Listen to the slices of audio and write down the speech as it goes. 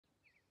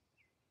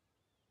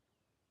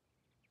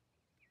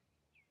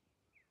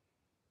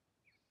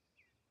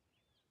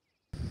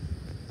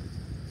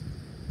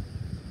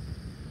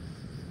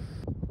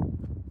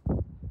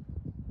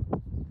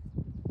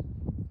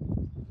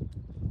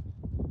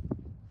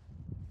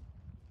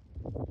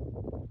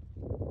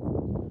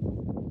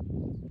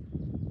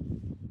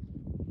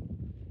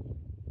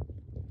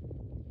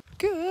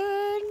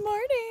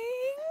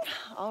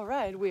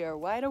right, we are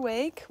wide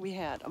awake. We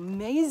had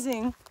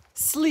amazing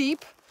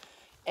sleep,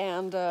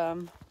 and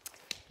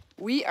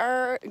we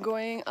are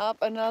going up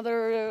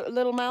another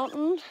little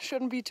mountain.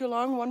 Shouldn't be too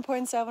long.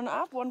 1.7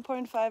 up,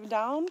 1.5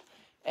 down.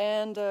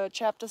 And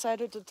Chap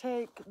decided to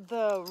take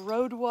the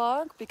road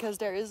walk because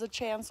there is a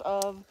chance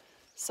of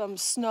some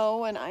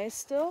snow and ice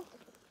still.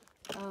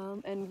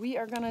 And we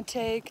are gonna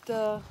take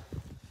the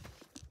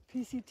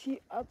PCT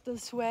up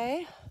this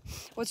way.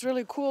 What's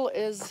really cool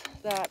is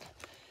that,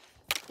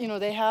 you know,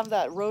 they have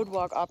that road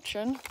walk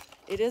option.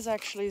 It is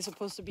actually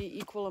supposed to be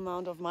equal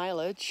amount of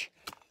mileage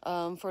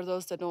for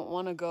those that don't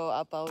want to go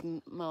up out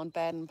in Mount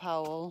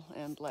Baden-Powell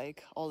and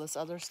like all this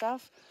other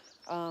stuff.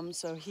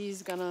 So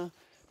he's gonna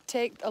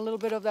take a little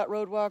bit of that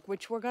road walk,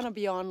 which we're gonna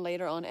be on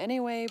later on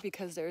anyway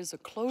because there is a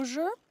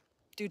closure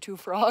due to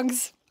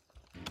frogs.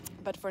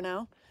 But for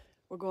now,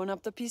 we're going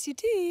up the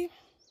PCT.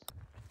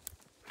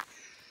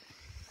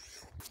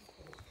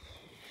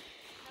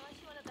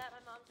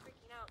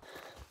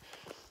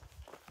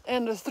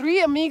 And the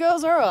 3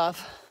 amigos are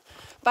off.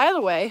 By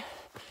the way,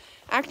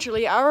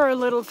 actually our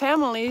little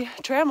family,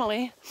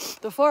 tramily,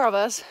 the 4 of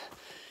us,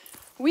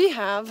 we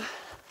have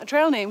a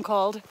trail name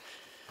called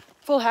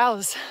Full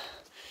House.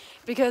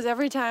 Because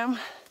every time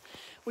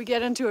we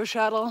get into a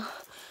shuttle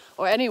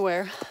or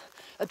anywhere,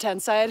 a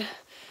tent site,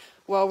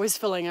 we're always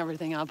filling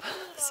everything up.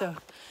 So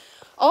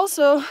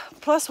also,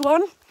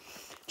 +1,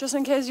 just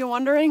in case you're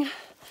wondering,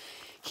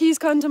 he's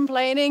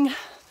contemplating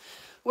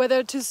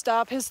whether to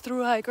stop his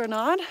through hike or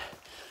not.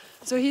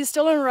 So he's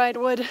still in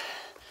Wrightwood,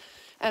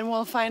 and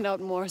we'll find out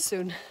more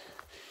soon.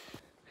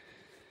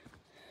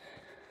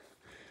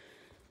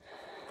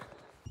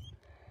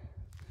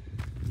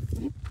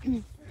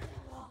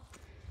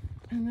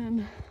 And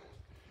then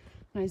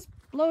nice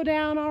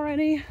blowdown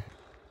already.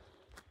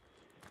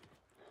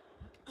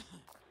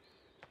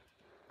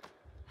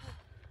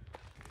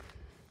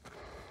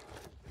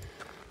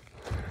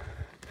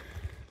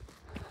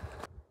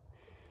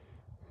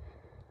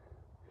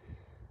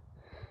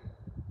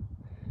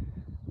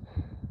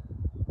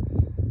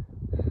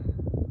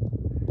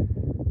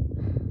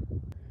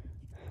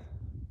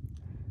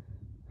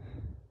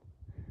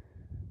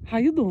 How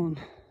you doing?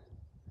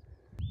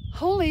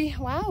 Holy,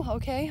 wow,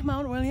 okay.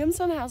 Mount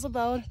Williamson has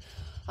about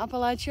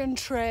Appalachian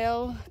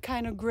Trail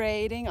kind of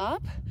grading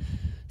up.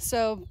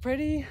 So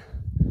pretty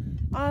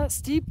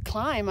steep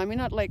climb. I mean,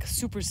 not like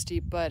super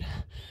steep, but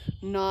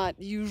not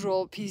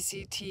usual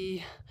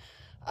PCT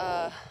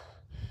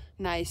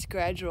nice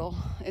gradual.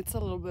 It's a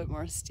little bit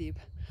more steep.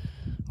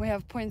 We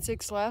have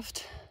 0.6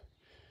 left.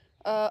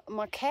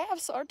 My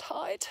calves are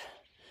tight.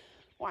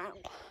 Wow.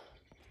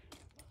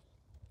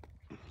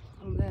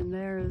 And then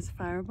there is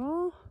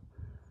Fireball.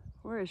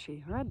 Where is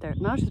she? Right there.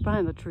 Now she's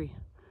behind the tree.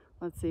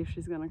 Let's see if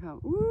she's gonna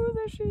come. Ooh,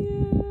 there she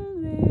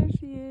is. There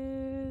she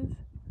is.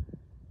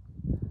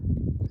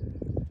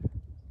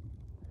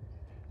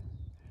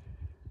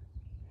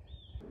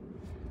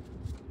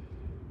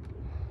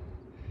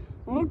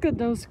 Look at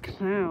those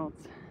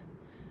clouds.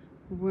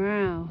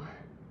 Wow.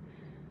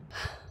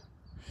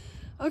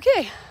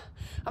 Okay,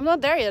 I'm not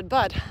there yet,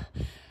 but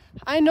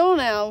I know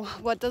now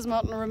what this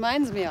mountain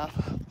reminds me of.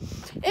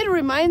 It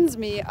reminds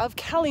me of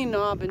Kelly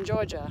Knob in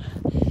Georgia.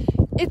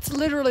 It's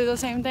literally the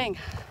same thing.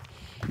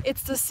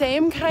 It's the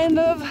same kind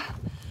of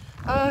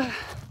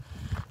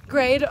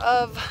grade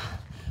of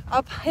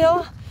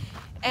uphill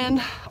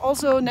and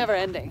also never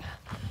ending.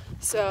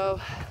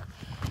 So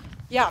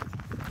yeah,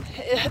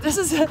 this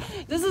is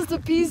the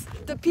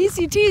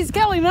PCT's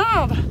Kelly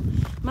Knob,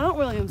 Mount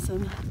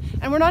Williamson.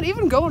 And we're not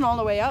even going all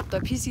the way up.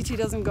 The PCT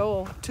doesn't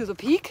go to the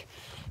peak.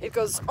 It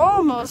goes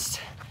almost,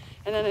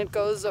 and then it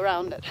goes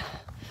around it.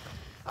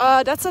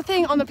 That's the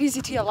thing on the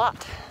PCT a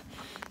lot.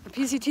 The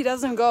PCT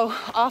doesn't go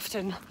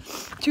often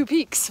to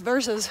peaks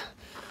versus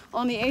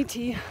on the AT,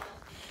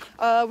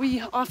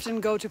 we often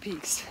go to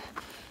peaks.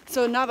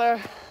 So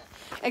another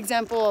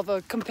example of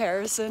a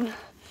comparison.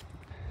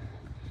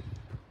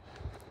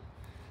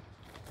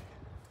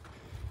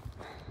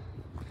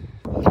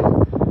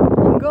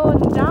 I'm going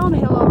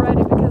downhill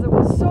already because it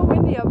was so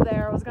windy up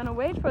there. I was gonna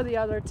wait for the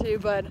other 2,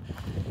 but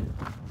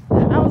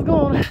I was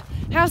going to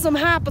have some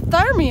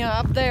hypothermia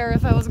up there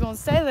if I was going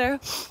to stay there.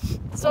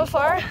 So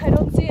far, I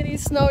don't see any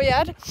snow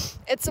yet.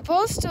 It's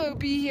supposed to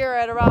be here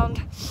at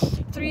around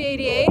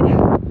 388.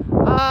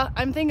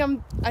 I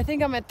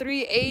think I'm at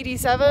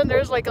 387.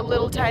 There's like a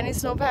little tiny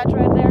snow patch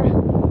right there.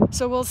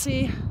 So we'll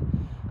see.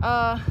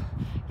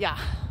 Yeah.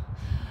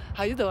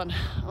 How you doing?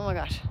 Oh my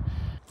gosh.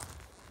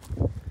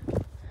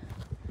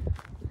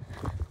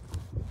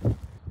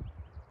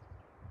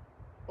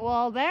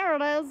 Well, there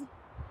it is.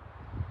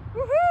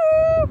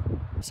 Woohoo!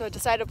 So I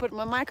decided to put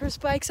my micro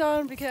spikes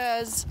on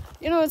because,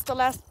 you know, it's the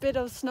last bit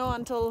of snow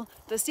until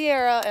the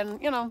Sierra,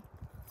 and, you know,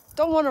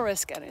 don't want to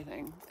risk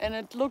anything. And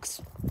it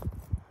looks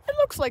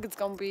like it's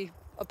gonna be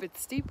a bit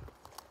steep.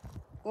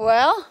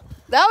 Well,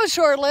 that was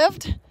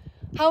short-lived.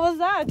 How was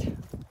that,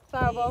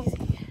 Fireball?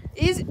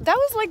 Easy. That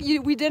was like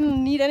we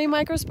didn't need any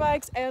micro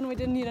spikes and we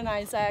didn't need an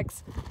ice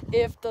axe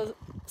if the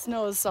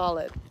snow is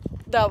solid.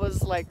 That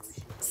was like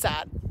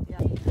sad. Yeah.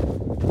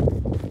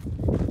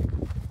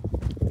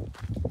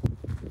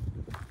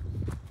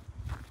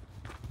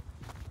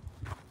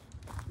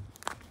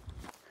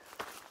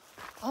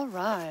 All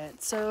right,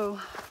 so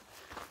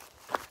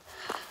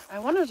I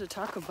wanted to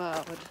talk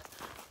about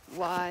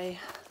why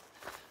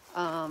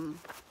I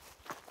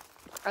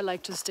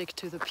like to stick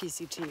to the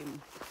PCT.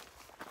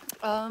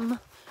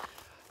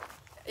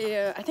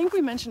 Yeah, I think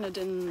we mentioned it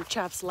in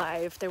Chap's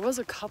Live. There was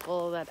a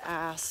couple that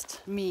asked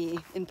me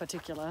in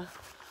particular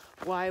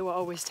why we're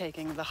always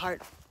taking the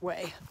hard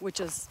way, which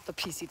is the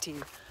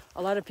PCT.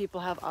 A lot of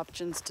people have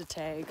options to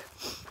take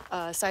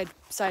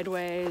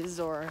sideways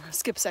or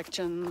skip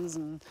sections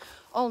and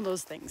all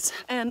those things.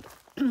 And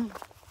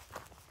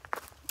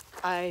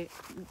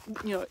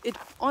it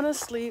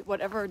honestly,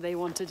 whatever they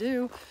want to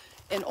do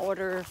in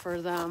order for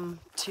them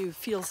to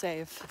feel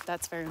safe,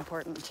 that's very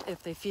important.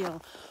 If they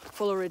feel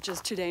Fuller Ridge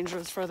is too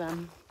dangerous for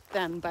them,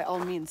 then by all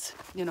means,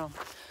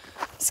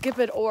 skip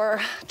it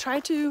or try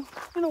to,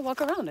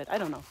 walk around it. I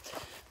don't know.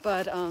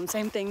 But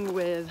same thing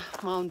with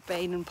Mount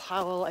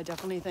Baden-Powell. I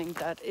definitely think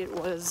that it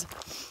was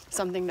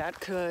something that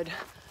could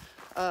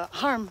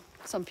harm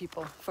some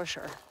people, for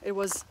sure. It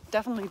was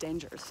definitely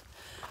dangerous.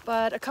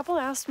 But a couple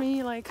asked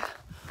me,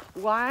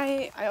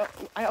 why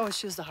I always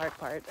choose the hard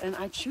part. And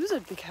I choose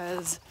it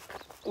because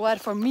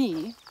for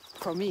me,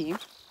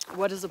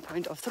 what is the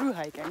point of through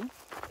hiking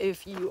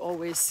if you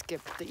always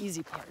skip the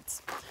easy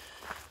parts?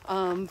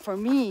 For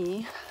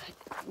me,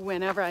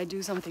 whenever I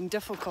do something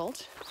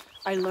difficult,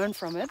 I learn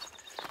from it,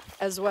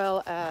 as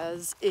well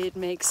as it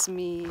makes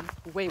me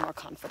way more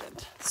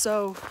confident.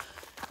 So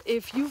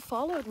if you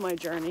followed my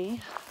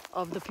journey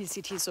of the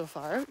PCT so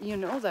far, you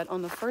know that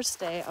on the first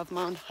day of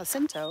Mount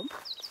San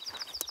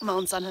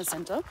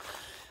Jacinto,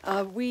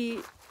 we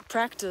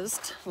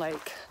practiced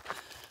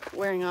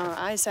wearing our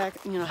eye sack,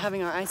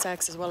 having our eye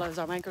sacks as well as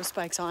our micro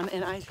spikes on,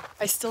 and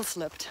I still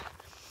slipped.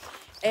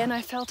 And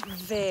I felt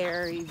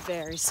very,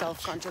 very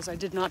self-conscious. I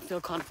did not feel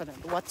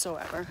confident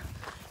whatsoever.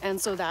 And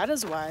so that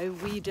is why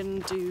we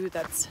didn't do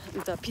the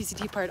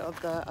PCT part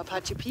of the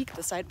Apache Peak,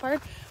 the side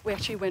part. We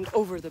actually went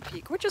over the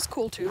peak, which is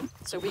cool too.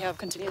 So we have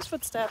continuous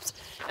footsteps,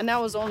 and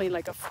that was only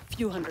a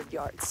few hundred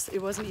yards.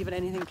 It wasn't even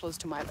anything close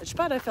to mileage,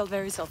 but I felt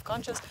very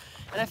self-conscious,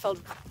 and I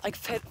felt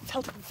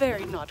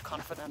very not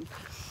confident.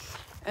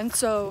 And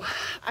so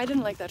I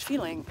didn't like that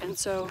feeling. And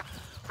so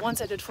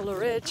once I did Fuller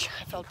Ridge,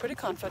 I felt pretty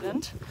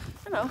confident.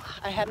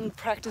 I hadn't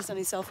practiced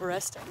any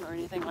self-arresting or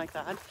anything like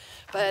that.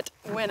 But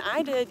when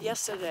I did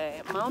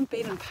yesterday, Mount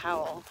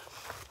Baden-Powell,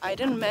 I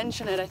didn't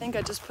mention it. I think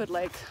I just put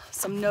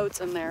some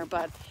notes in there.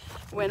 But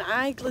when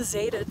I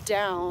glissaded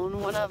down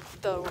one of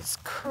those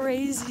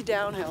crazy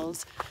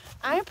downhills,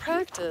 I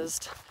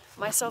practiced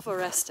my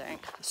self-arresting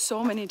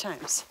so many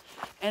times.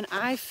 And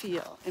I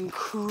feel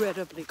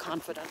incredibly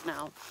confident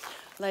now.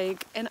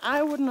 And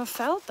I wouldn't have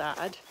felt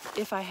that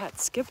if I had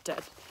skipped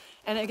it.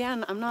 And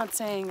again, I'm not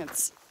saying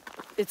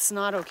it's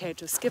not okay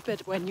to skip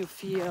it when you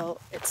feel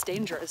it's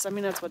dangerous. I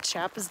mean, that's what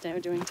Chap is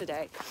doing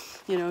today.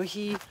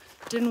 He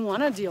didn't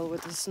want to deal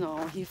with the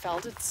snow. He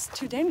felt it's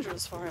too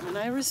dangerous for him, and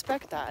I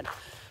respect that.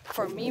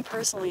 For me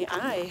personally,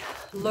 I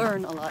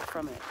learn a lot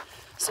from it.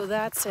 So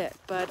that's it.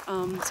 But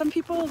some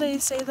people, they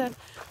say that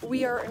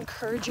we are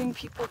encouraging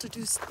people to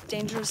do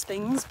dangerous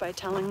things by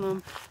telling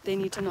them they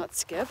need to not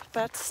skip.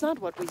 That's not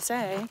what we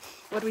say.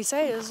 What we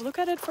say is look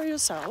at it for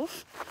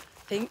yourself.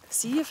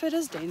 See if it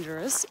is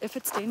dangerous. If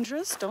it's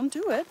dangerous, don't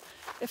do it.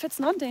 If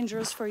it's not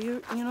dangerous for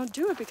you,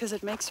 do it because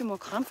it makes you more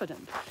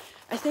confident.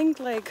 I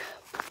think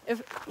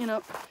if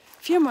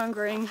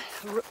fear-mongering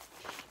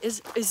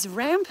is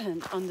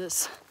rampant on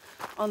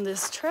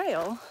this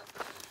trail.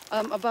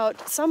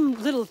 About some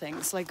little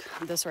things like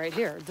this right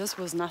here. This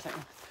was nothing.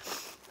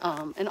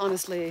 And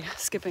honestly,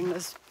 skipping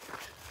this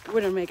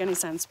wouldn't make any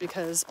sense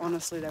because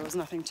honestly there was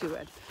nothing to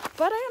it.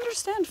 But I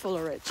understand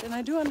Fuller Ridge, and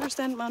I do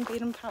understand Mount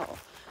Baden-Powell.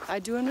 I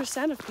do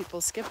understand if people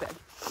skip it.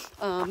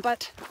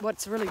 But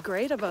what's really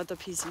great about the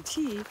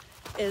PCT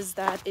is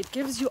that it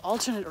gives you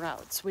alternate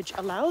routes, which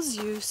allows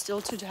you still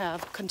to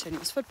have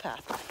continuous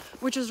footpath,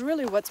 which is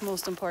really what's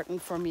most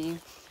important for me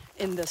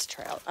in this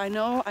trail. I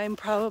know I'm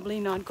probably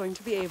not going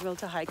to be able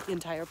to hike the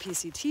entire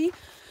PCT,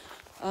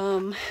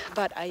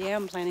 but I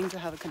am planning to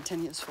have a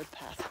continuous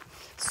footpath.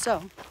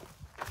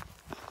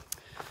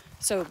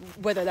 So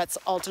whether that's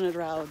alternate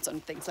routes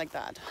and things like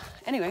that.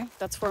 Anyway,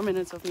 that's 4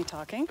 minutes of me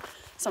talking.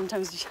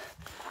 Sometimes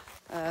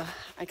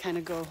I kind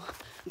of go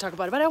and talk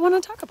about it, but I want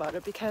to talk about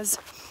it because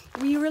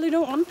we really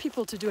don't want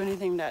people to do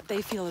anything that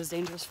they feel is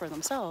dangerous for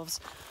themselves.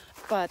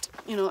 But,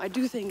 I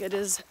do think it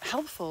is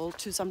helpful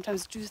to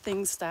sometimes do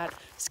things that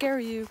scare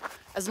you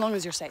as long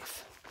as you're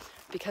safe.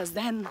 Because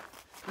then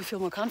you feel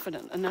more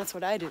confident. And that's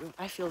what I do.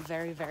 I feel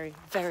very, very,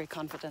 very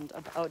confident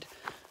about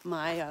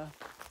my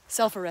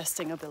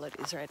self-arresting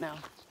abilities right now.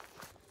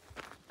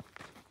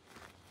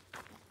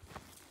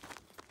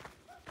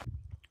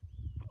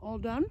 All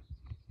done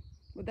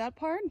with that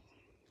part.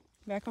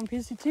 Back on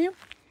PCT.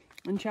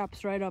 And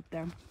Chap's right up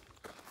there.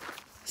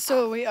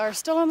 So we are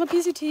still on the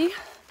PCT.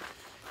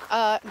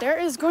 There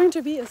is going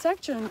to be a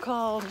section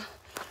called,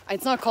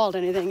 it's not called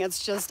anything,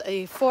 it's just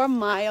a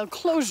 4-mile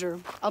closure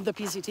of the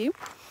PCT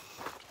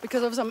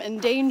because of some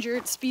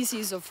endangered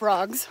species of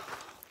frogs.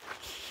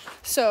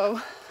 So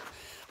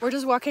we're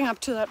just walking up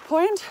to that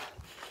point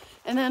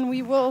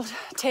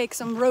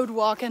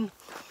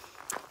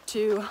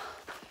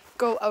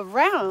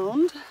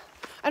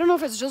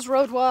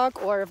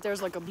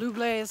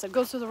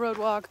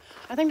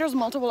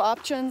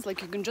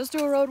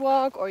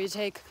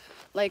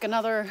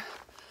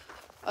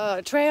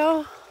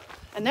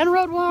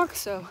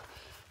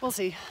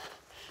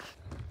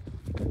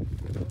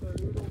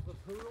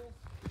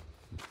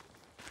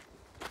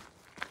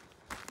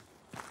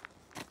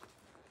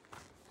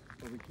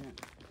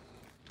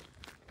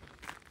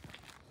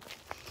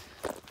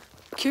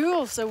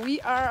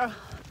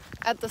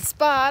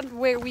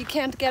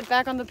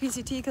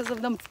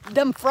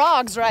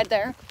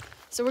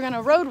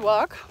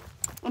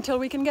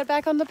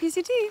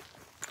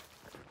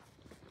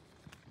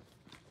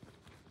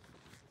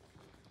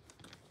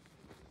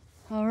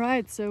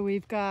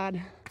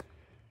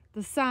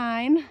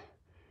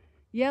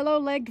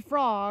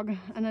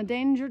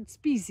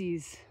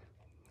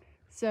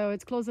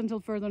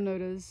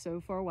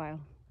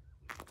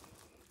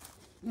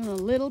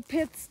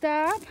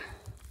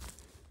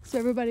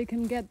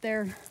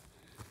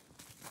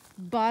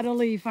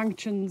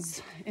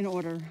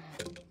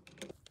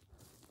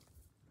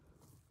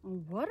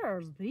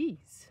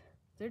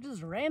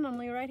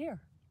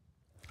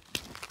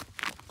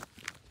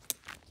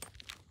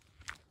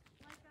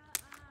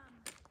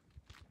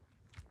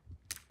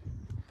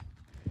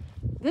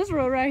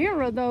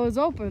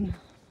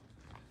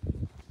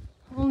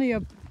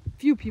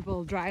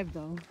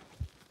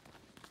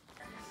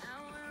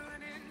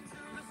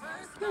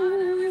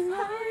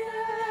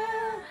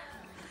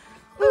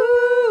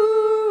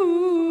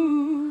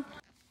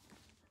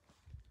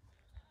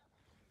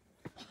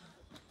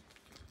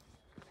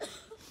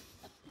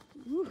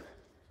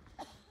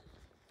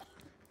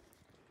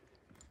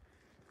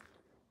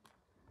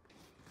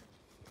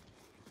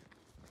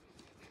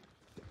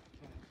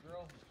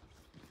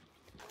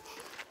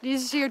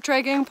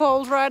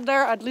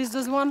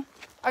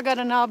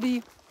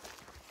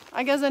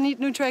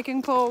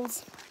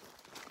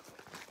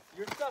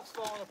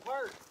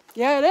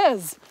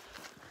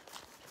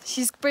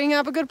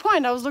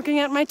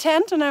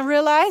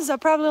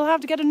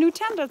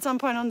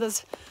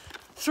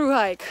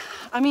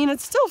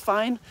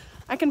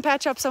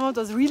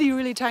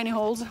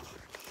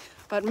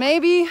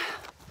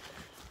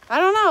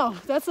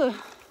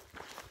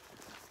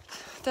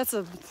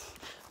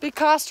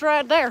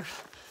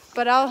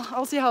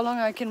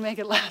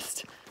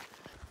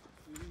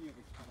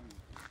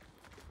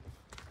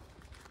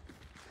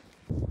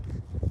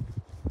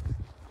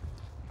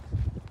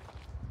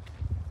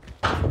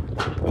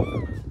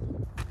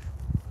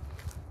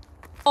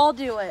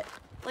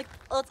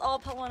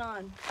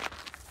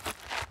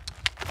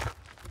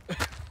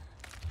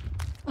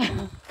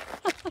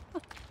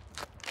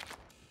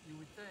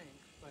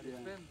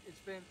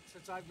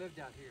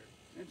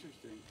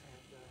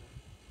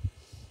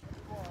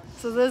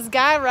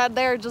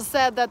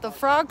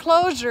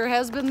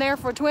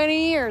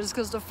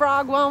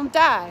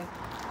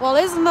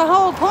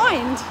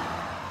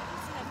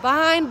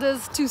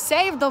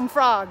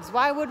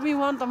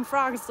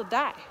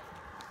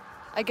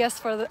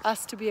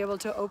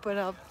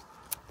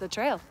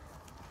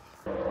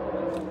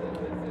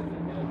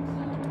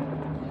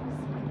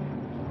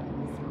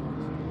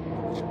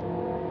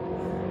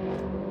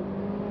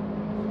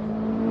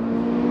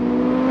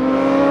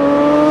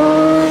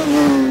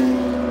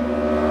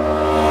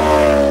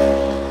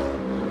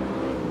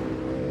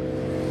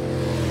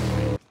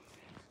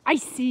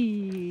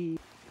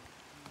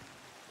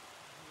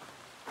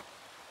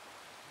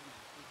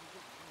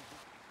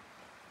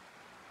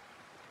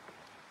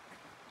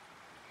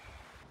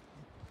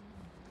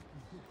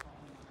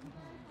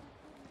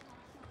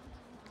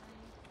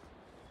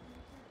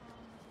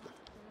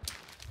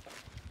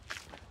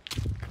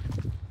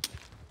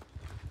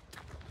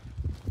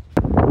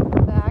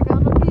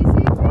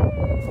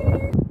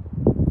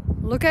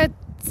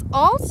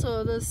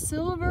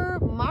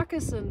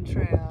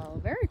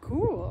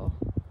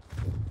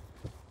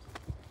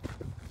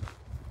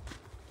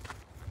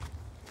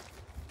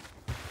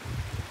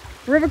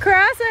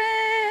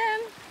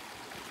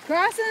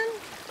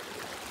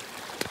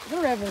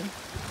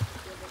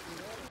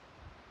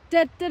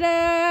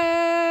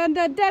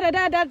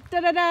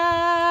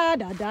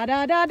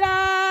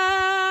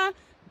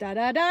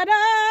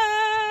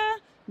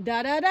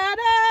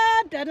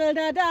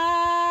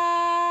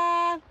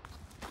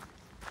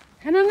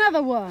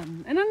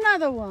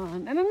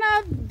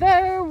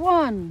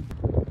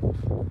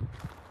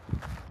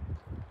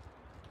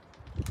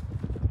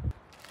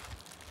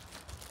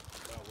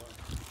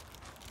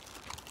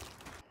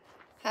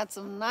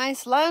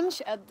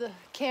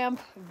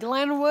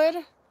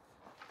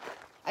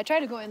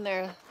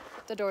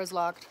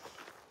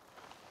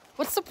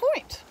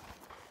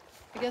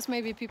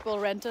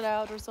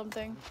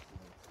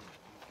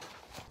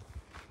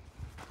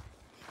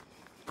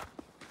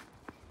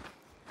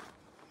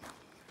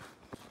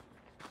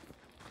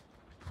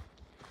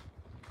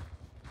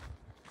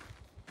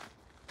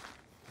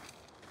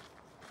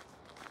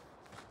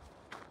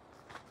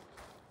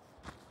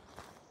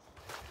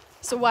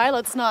So while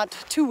it's not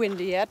too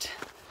windy yet,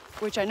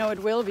 which I know it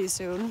will be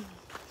soon,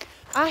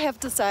 I have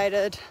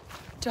decided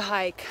to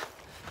hike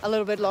a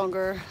little bit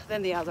longer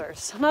than the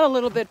others. Not a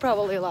little bit,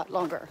 probably a lot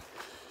longer.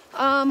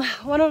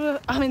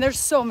 There's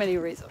so many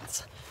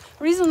reasons.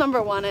 Reason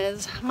number one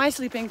is my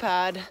sleeping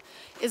pad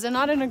is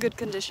not in a good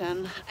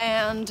condition,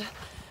 and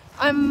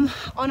I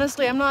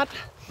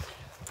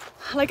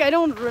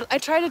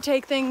try to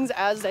take things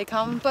as they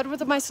come, but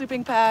with my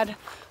sleeping pad,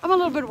 I'm a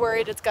little bit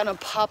worried it's gonna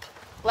pop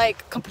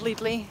like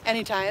completely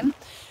anytime.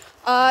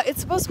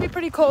 It's supposed to be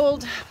pretty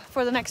cold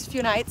for the next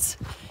few nights,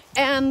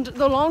 and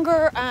the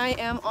longer I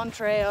am on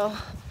trail,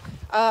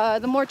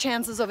 the more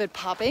chances of it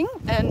popping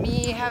and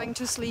me having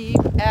to sleep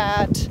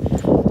at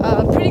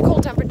pretty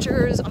cold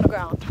temperatures on the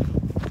ground.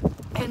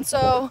 And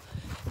so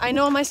I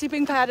know my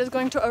sleeping pad is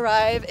going to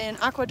arrive in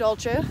Acqua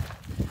Dolce,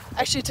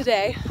 actually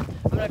today.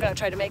 I'm not gonna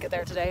try to make it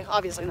there today,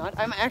 obviously not.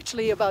 I'm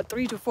actually about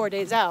 3 to 4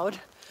 days out.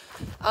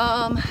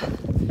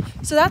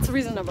 So that's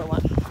reason number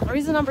one.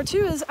 Reason number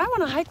two is I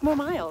wanna hike more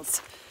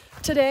miles.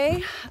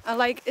 Today,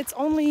 it's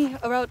only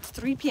about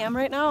 3 p.m.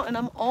 right now, and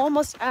I'm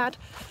almost at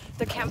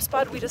the camp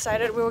spot we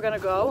decided we were gonna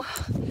go.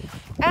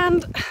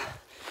 And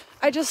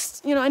I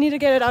just, I need to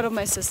get it out of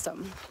my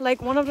system.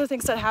 Like, one of the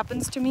things that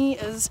happens to me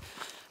is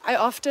I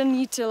often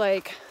need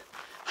to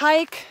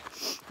hike,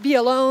 be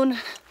alone,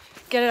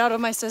 get it out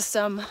of my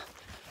system,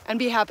 and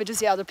be happy to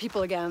see other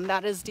people again.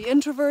 That is the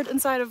introvert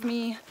inside of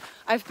me.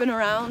 I've been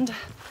around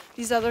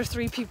these other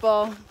 3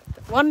 people,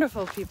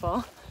 wonderful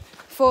people,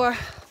 for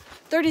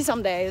 30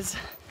 some days,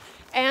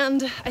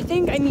 and I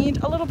think I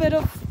need a little bit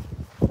of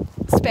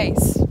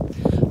space.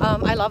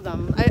 I love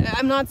them.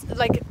 I'm not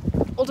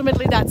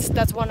ultimately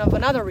that's one of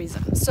another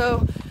reason.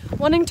 So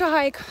wanting to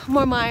hike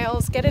more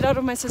miles, get it out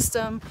of my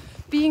system,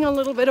 being a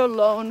little bit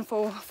alone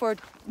for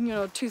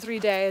 2-3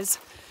 days,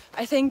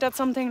 I think that's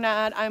something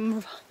that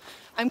I'm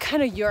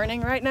kind of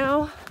yearning right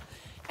now,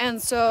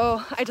 and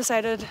so I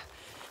decided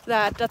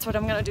that that's what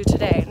I'm gonna do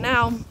today.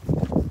 Now,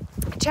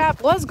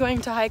 Chap was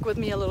going to hike with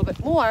me a little bit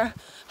more.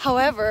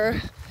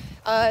 However,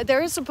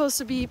 there is supposed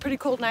to be a pretty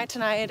cold night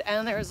tonight,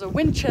 and there's a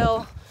wind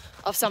chill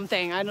of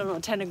something, I don't know,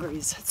 10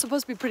 degrees. It's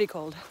supposed to be pretty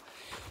cold.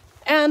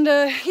 And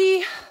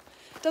he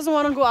doesn't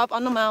want to go up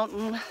on the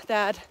mountain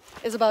that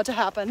is about to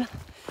happen.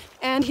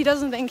 And he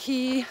doesn't think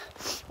he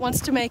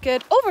wants to make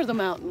it over the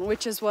mountain,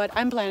 which is what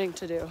I'm planning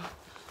to do.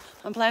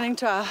 I'm planning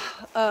to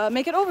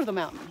make it over the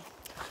mountain.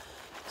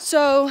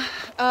 So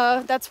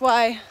that's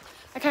why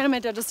I kind of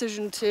made that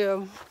decision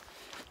to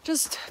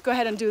just go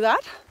ahead and do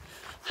that.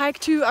 Hike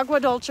to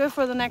Acqua Dolce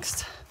for the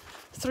next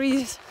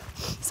 3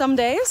 some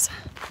days,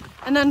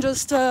 and then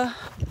just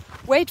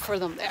wait for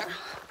them there.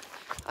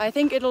 I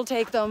think it'll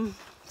take them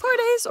 4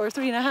 days or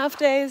 3.5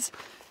 days,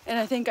 and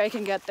I think I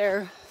can get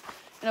there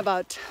in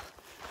about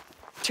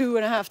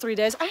 2.5, 3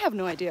 days. I have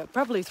no idea,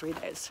 probably 3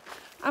 days.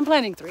 I'm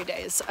planning 3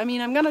 days. I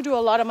mean, I'm gonna do a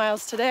lot of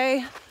miles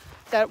today.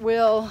 That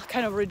will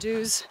kind of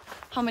reduce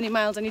how many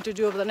miles I need to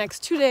do over the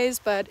next 2 days,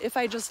 but if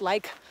I just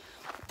like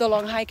the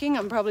long hiking,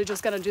 I'm probably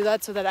just gonna do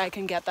that so that I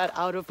can get that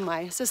out of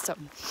my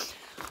system.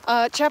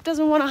 Chap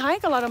doesn't want to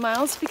hike a lot of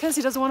miles because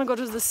he doesn't want to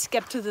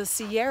get to the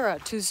Sierra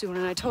too soon,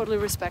 and I totally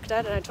respect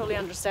that, and I totally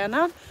understand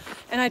that,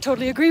 and I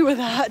totally agree with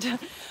that.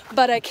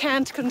 But I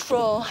can't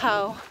control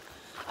how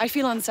I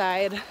feel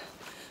inside,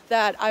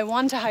 that I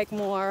want to hike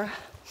more,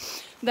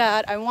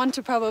 that I want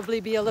to probably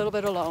be a little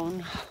bit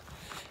alone,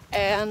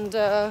 and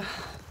I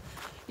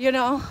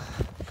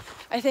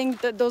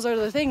think that those are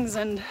the things,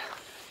 and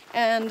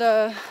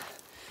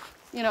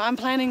I'm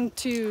planning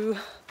to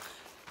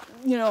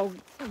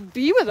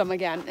be with them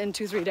again in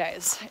 2-3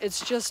 days.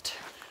 It's just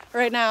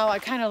right now I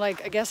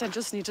guess I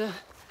just need to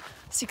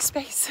seek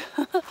space.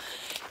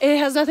 It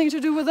has nothing to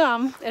do with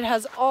them, it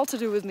has all to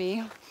do with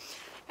me,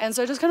 and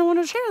so I just kind of want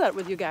to share that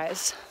with you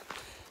guys.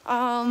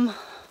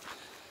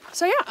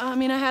 So yeah, I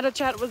had a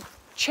chat with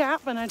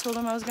Chap, and I told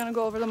him I was gonna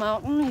go over the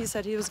mountain. He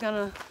said he was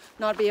gonna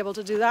not be able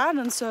to do that,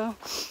 and so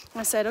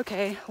I said,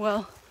 okay,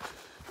 well,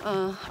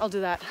 I'll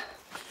do that.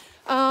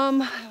 Are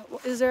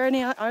there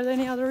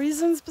any other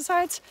reasons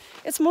besides?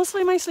 It's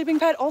mostly my sleeping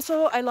pad.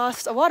 Also, I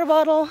lost a water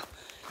bottle,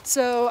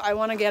 so I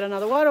want to get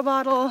another water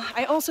bottle.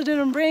 I also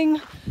didn't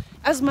bring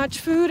as much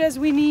food as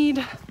we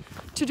need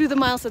to do the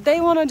miles that they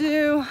want to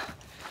do.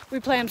 We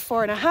planned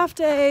 4.5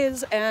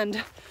 days,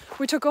 and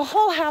we took a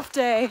whole half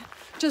day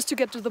just to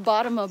get to the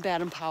bottom of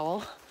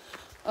Baden-Powell.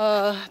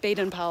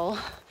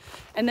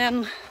 And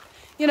then,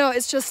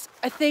 it's just,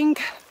 I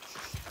think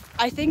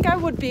I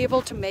would be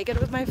able to make it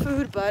with my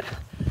food, but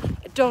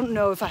I don't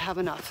know if I have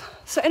enough.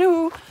 So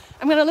anywho,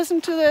 I'm gonna listen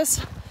to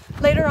this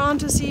later on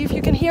to see if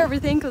you can hear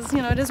everything, because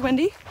it is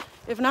windy.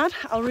 If not,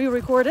 I'll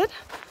re-record it.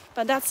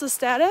 But that's the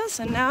status,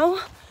 and now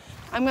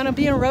I'm gonna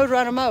be in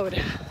Roadrunner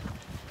mode.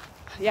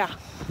 Yeah.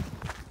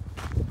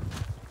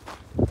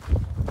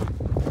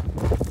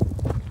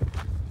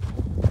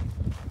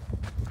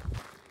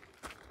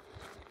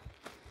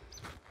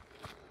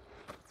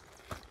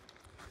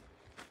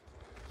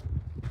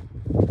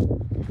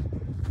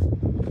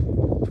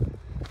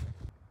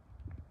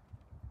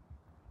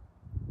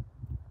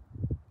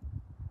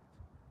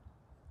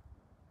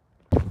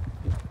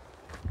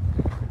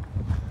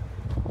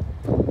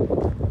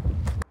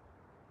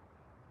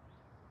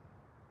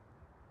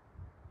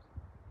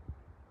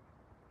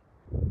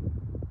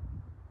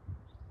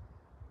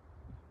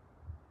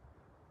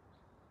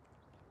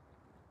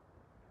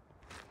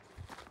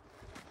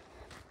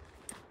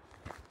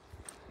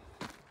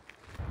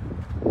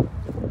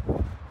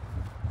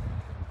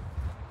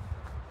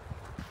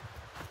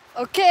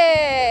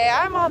 Okay,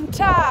 I'm on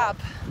top.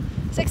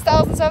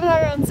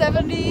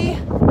 6,770 feet. I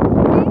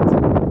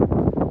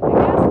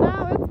guess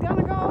now it's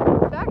gonna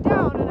go back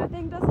down, and I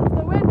think this is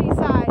the windy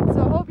side,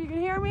 so I hope you can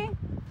hear me.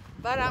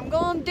 But I'm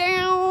going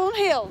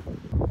downhill.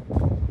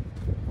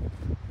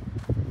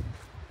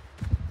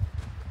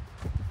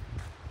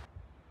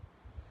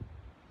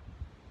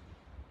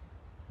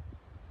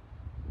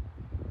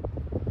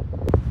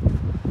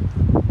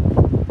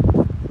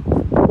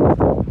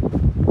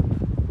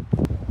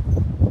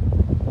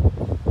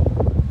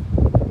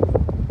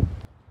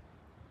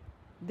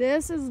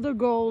 This is the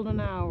golden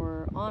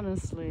hour,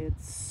 honestly.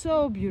 It's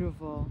so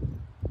beautiful.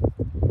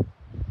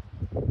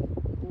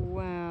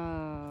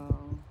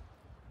 Wow.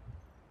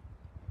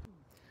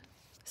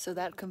 So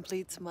that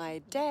completes my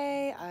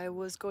day. I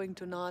was going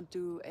to not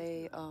do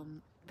a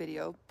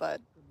video, but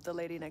the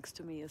lady next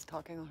to me is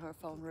talking on her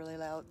phone really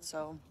loud,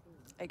 so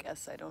I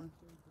guess I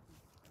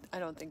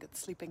don't think it's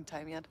sleeping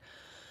time yet.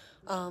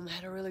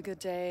 Had a really good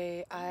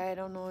day. I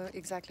don't know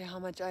exactly how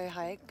much I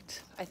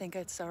hiked. I think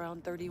it's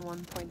around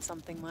 31 point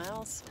something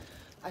miles.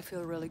 I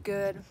feel really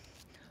good.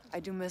 I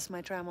do miss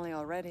my family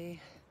already,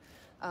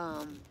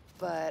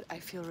 but I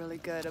feel really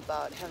good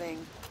about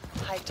having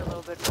hiked a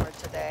little bit more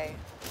today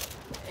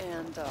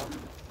and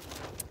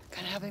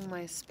kind of having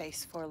my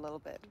space for a little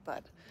bit.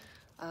 But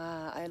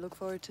I look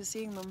forward to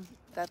seeing them,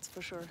 that's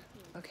for sure.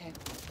 Okay,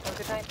 have a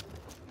good night.